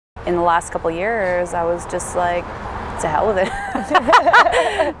In the last couple years, I was just like, to hell with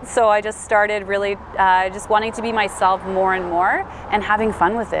it. So I just started really just wanting to be myself more and more and having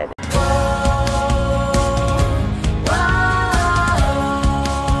fun with it.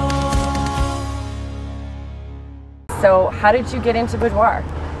 So how did you get into boudoir?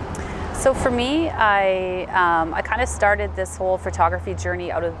 So for me, I kind of started this whole photography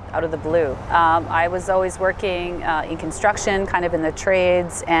journey out of the blue. I was always working in construction, kind of in the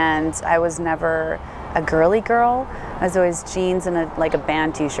trades, and I was never a girly girl. I was always jeans and like a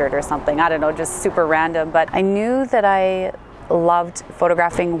band t-shirt or something. I don't know, just super random. But I knew that I loved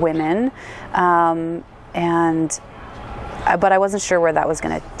photographing women, but I wasn't sure where that was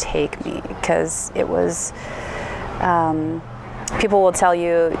going to take me, because it was. People will tell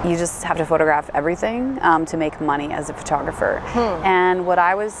you just have to photograph everything to make money as a photographer. And what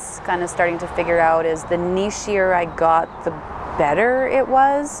I was kind of starting to figure out is the nichier I got, the better it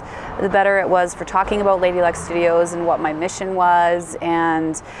was. The better it was for talking about Lady Luck Studios and what my mission was,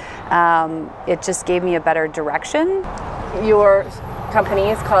 and it just gave me a better direction. Your company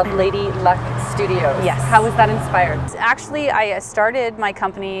is called Lady Luck Studios. Yes. How was that inspired? Actually, I started my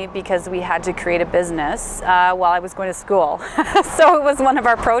company because we had to create a business while I was going to school. So it was one of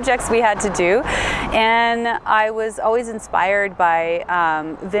our projects we had to do. And I was always inspired by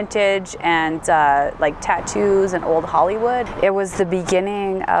vintage and like tattoos and old Hollywood. It was the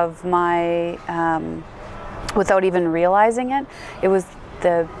beginning of my, without even realizing it, it was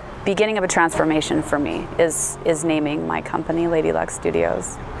the beginning of a transformation for me, is naming my company Lady Luck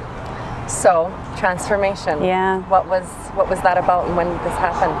Studios. So, transformation. Yeah. What was that about, and when did this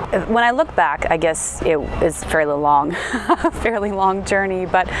happen? When I look back, I guess it is fairly long, fairly long journey.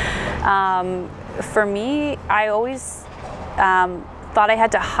 But for me, I always thought I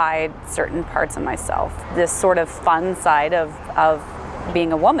had to hide certain parts of myself. This sort of fun side of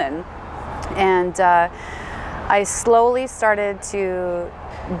being a woman, and I slowly started to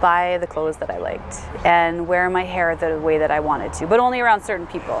buy the clothes that I liked and wear my hair the way that I wanted to, but only around certain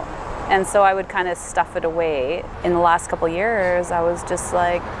people. And so I would kind of stuff it away. In the last couple years, I was just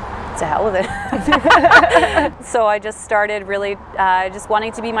like, to hell with it. So I just started really just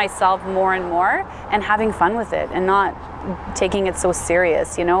wanting to be myself more and more and having fun with it and not taking it so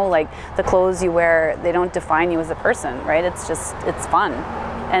serious, you know, like the clothes you wear, they don't define you as a person, right? It's fun.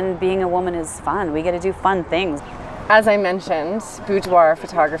 And being a woman is fun. We get to do fun things. As I mentioned, boudoir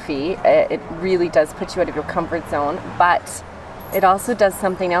photography, it really does put you out of your comfort zone, but it also does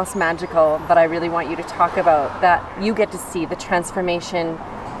something else magical that I really want you to talk about, that you get to see the transformation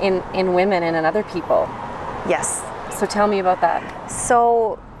in women and in other people. Yes. So tell me about that.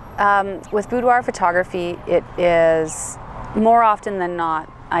 So with boudoir photography, it is more often than not,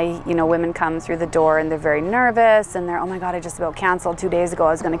 women come through the door and they're very nervous and they're, oh my God, I just about canceled 2 days ago.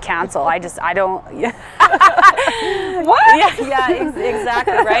 I was going to cancel. I don't. What? Yeah,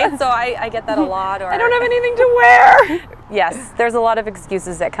 exactly, right? So I get that a lot. Or I don't have anything to wear. Yes, there's a lot of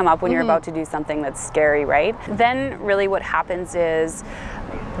excuses that come up when you're about to do something that's scary, right? Then really what happens is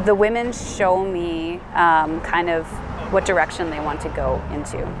the women show me kind of what direction they want to go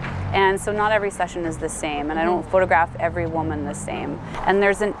into. And so not every session is the same, and I don't photograph every woman the same. And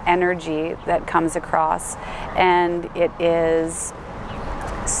there's an energy that comes across, and it is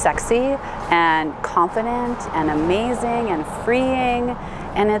sexy and confident and amazing and freeing,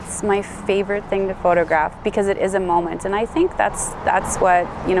 and it's my favorite thing to photograph because it is a moment. And I think that's what,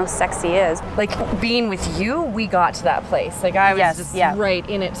 sexy is. Like being with you, we got to that place. Like I was just right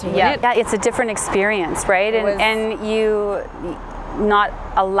in it to win it. Yeah, it's a different experience, right? And you not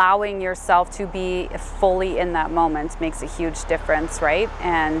allowing yourself to be fully in that moment makes a huge difference, right?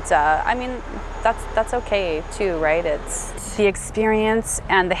 And I mean, that's okay too, right? It's the experience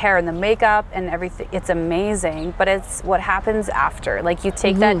and the hair and the makeup and everything. It's amazing, but it's what happens after. Like you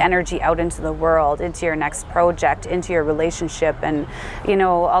take that energy out into the world, into your next project, into your relationship. And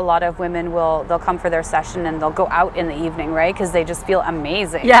a lot of women they'll come for their session and they'll go out in the evening, right? Because they just feel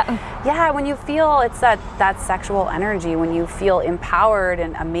amazing. Yeah, when you feel it's that sexual energy, when you feel empowered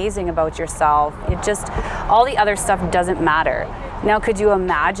and amazing about yourself, it just, all the other stuff doesn't matter. Now, could you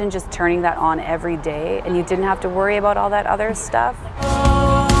imagine just turning that on every day and you didn't have to worry about all that other stuff?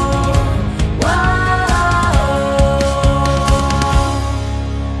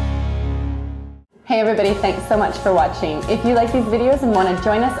 Hey everybody, thanks so much for watching. If you like these videos and want to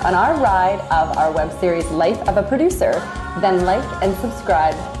join us on our ride of our web series Life of a Producer, then like and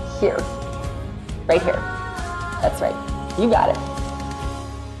subscribe here. Right here. That's right. You got it.